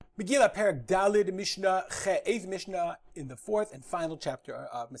Megillah, Perek Dalid, Mishnah, eighth Mishnah in the fourth and final chapter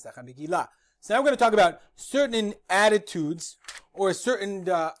of Masechet Megillah. So now we're going to talk about certain attitudes or certain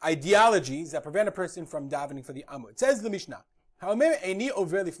ideologies that prevent a person from davening for the Amud. It says the Mishnah, if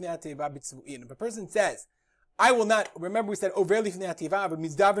a person says, I will not, remember we said over lifnei hativa, it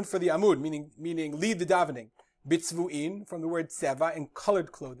means daven for the Amud, meaning lead the davening. Bitzvu'in, from the word tseva, in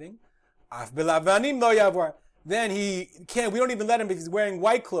colored clothing. Af belavanim lo yavor. Then he can't, we don't even let him if he's wearing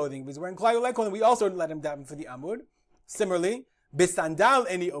white clothing. If he's wearing white clothing, we also don't let him daven for the Amud. Similarly, bisandal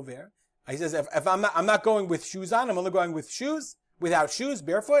eni over. He says, if I'm not going with shoes on, I'm only going with shoes, without shoes,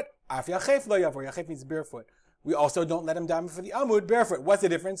 barefoot. Af yachef lo yavor. Yachef means barefoot. We also don't let him daven for the Amud barefoot. What's the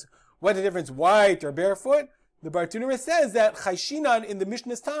difference? What's the difference, white or barefoot? The Bartunura says that chayshinan in the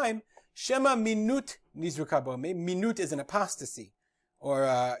Mishnah's time, shema minut nizrukabo. Minut is an apostasy, or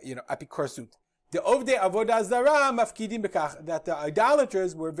apikorsut. The ovdei avodah zara mafkidim bekach, that the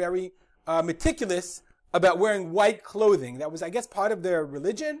idolaters were very meticulous about wearing white clothing. That was, I guess, part of their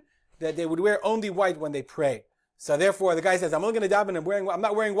religion, that they would wear only white when they pray. So therefore, the guy says, I'm only going to daven, I'm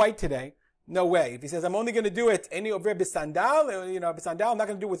not wearing white today. No way. If he says, I'm only going to do it any over bisandal, bisandal, I'm not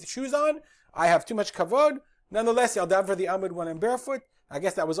going to do it with shoes on, I have too much kavod. Nonetheless, I'll daven for the Amud when I'm barefoot. I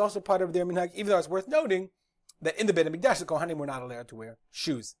guess that was also part of their minhag, even though it's worth noting that in the Beit HaMikdash, the Kohanim were not allowed to wear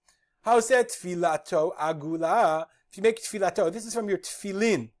shoes. How is that? Tfilato agula. If you make tfilato, this is from your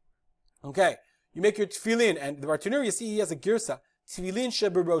tfilin. Okay. You make your tfilin, and the Bartanur, you see, he has a girsa. Tfilin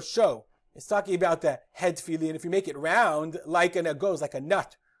sheberosho. It's talking about the head tfilin. If you make it round, like an agos, like a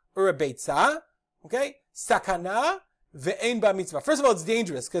nut, or a beitza, okay? Sakana, ve'ein ba mitzvah. First of all, it's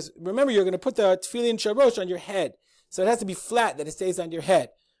dangerous, because remember, you're going to put the tfilin sharosh on your head. So it has to be flat, that it stays on your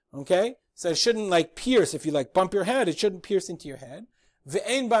head. Okay? So it shouldn't pierce. If you bump your head, it shouldn't pierce into your head.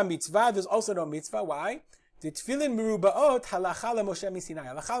 Ve'ein ba mitzvah, there's also no mitzvah. Why? The tefillin merubaot halacha Moshe miSinai.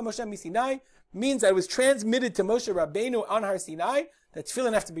 Halacha Moshe miSinai means that it was transmitted to Moshe Rabbeinu on Har Sinai that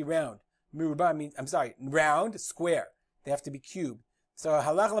tefillin have to be round. Merubah means, round, square. They have to be cubed. So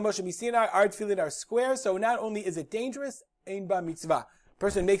halacha Moshe miSinai, our tefillin are square, so not only is it dangerous, ein ba mitzvah.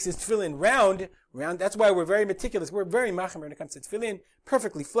 Person makes his tefillin round, that's why we're very meticulous. We're very machmer when it comes to tefillin,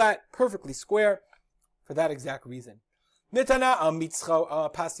 perfectly flat, perfectly square, for that exact reason. Nitana al mitzcho al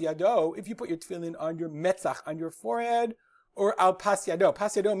pas yado, if you put your tefillin on your metzach, on your forehead, or al pas yado.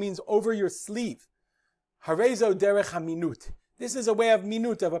 Pas yado means over your sleeve. Harezo derech haminut. This is a way of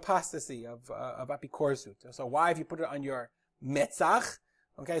minut, of apostasy, of apikorsut. So why, if you put it on your metzach?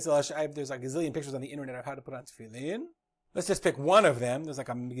 Okay, so there's a gazillion pictures on the internet of how to put on tefillin. Let's just pick one of them. There's a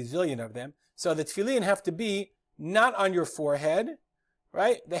gazillion of them. So the tefillin have to be not on your forehead,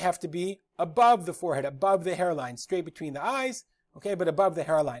 right? They have to be above the forehead, above the hairline, straight between the eyes, okay, but above the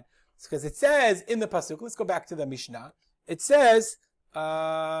hairline. It's because it says in the pasuk, let's go back to the Mishnah. It says,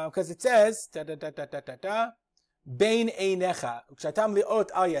 Bein einecha, ukshatam liot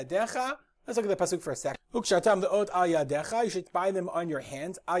al yadecha. Let's look at the pasuk for a second. Ukshatam liot al yadecha, you should bind them on your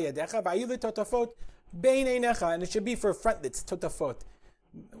hands, al yadecha, va'yu totafot, bein einecha, and it should be for frontlets, totafot.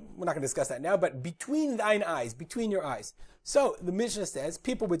 We're not going to discuss that now, but between thine eyes, between your eyes. So the Mishnah says,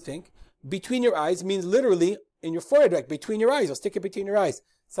 people would think, between your eyes means literally in your forehead, like between your eyes. You'll stick it between your eyes.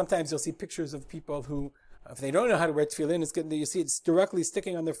 Sometimes you'll see pictures of people who, if they don't know how to wear tefillin, you see it's directly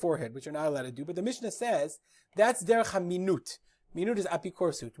sticking on their forehead, which you're not allowed to do. But the Mishnah says, that's derech haminut. Minut is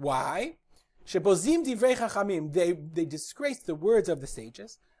apikorsut. Why? Shebozim divrei chachamim. They disgrace the words of the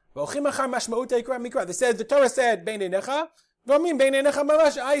sages. They said, the Torah said, bein einecha. V'amim bein einecha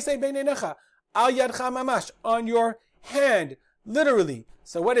mamash. I say bein einecha. Al yadcha mamash. On your hand. Literally.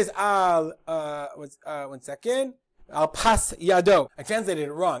 So what is al, one second. Al pas yado. I translated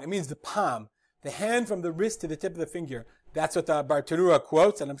it wrong. It means the palm. The hand from the wrist to the tip of the finger. That's what the Bartanura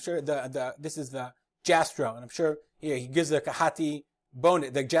quotes, and I'm sure this is the Jastro, and I'm sure here he gives the Kahati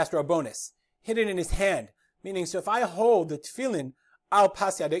bonus, the Jastro bonus, hidden in his hand. Meaning, so if I hold the tefillin al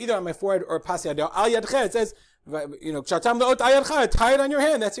pas yado, either on my forehead or pas yado, al yadcha, it says, kshatam leot al yadcha, tie it on your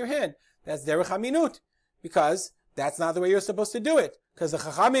hand, that's your hand. That's derech haminut. Because that's not the way you're supposed to do it. Because the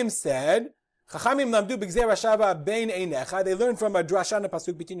Chachamim said, Chachamim lamdu b'gzei rashava bein einecha, they learned from a drasha and a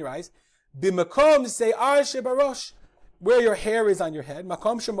pasuk between your eyes, b'makom se'ar shebarosh, where your hair is on your head,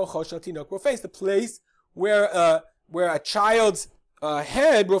 makom shemocho shel tinok rofes, the place where a child's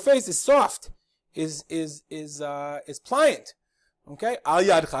head rofes is soft, is pliant. Okay, al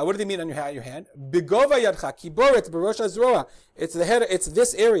yadcha. What do they mean on your hand? Bigova yadcha kiboret barosh azroa. It's the head. It's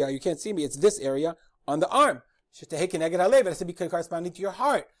this area. You can't see me. It's this area on the arm. Shetehei keneged halev. It has to be corresponding to your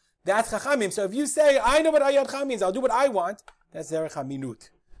heart. That's chachamim. So if you say, I know what al yadcha means, I'll do what I want, that's derech haminut.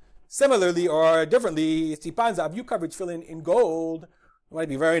 Similarly, or differently, if you cover tefillin in gold, You want to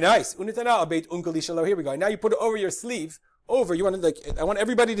be very nice. Unitana abeit unkali shalo. Here we go. Now you put it over your sleeve. Over. You want to I want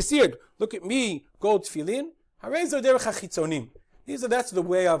everybody to see it. Look at me. Gold tefillin. Harezo derech hachitzonim. That's the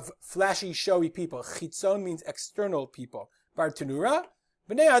way of flashy, showy people. Chitzon means external people. Bar tenura.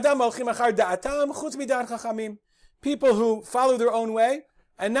 Bnei adam malchim achar da'atam chutz midat chachamim. People who follow their own way,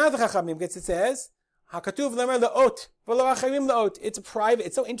 and now the chachamim gets it says. Hakatuv lemer leot, v'lo acharim leot. It's a private.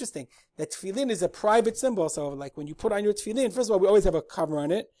 It's so interesting that tefillin is a private symbol. So, like when you put on your tefillin, first of all, we always have a cover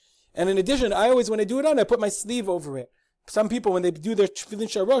on it, and in addition, when I do it on, I put my sleeve over it. Some people, when they do their tefillin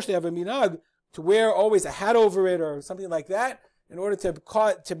sharosh, they have a minhag to wear always a hat over it or something like that, in order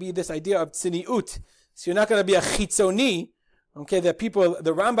to be this idea of tziniut. So you're not going to be a chitzoni. Okay, the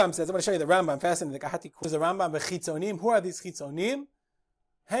Rambam says. I'm going to show you the Rambam. Fascinating. The Rambam v'chitzonim. Who are these chitzonim?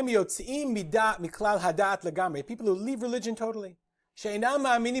 Hem yotziim miklal hadat legamre. People who leave religion totally. She'einam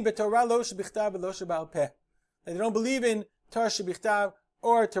ma'amini b'torah lo shebichtav v'lo sheba'al peh. They don't believe in Torah shebichtav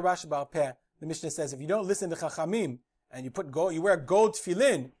or Torah sheba'al peh. The Mishnah says if you don't listen to Chachamim and you wear gold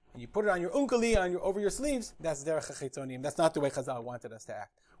tefillin and you put it on your unkali, over your sleeves, that's derech hachitzonim. That's not the way Chazal wanted us to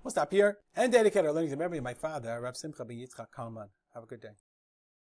act. We'll stop here and dedicate our learning to memory of my father, Rav Simcha ben Yitzchak Kalman. Have a good day.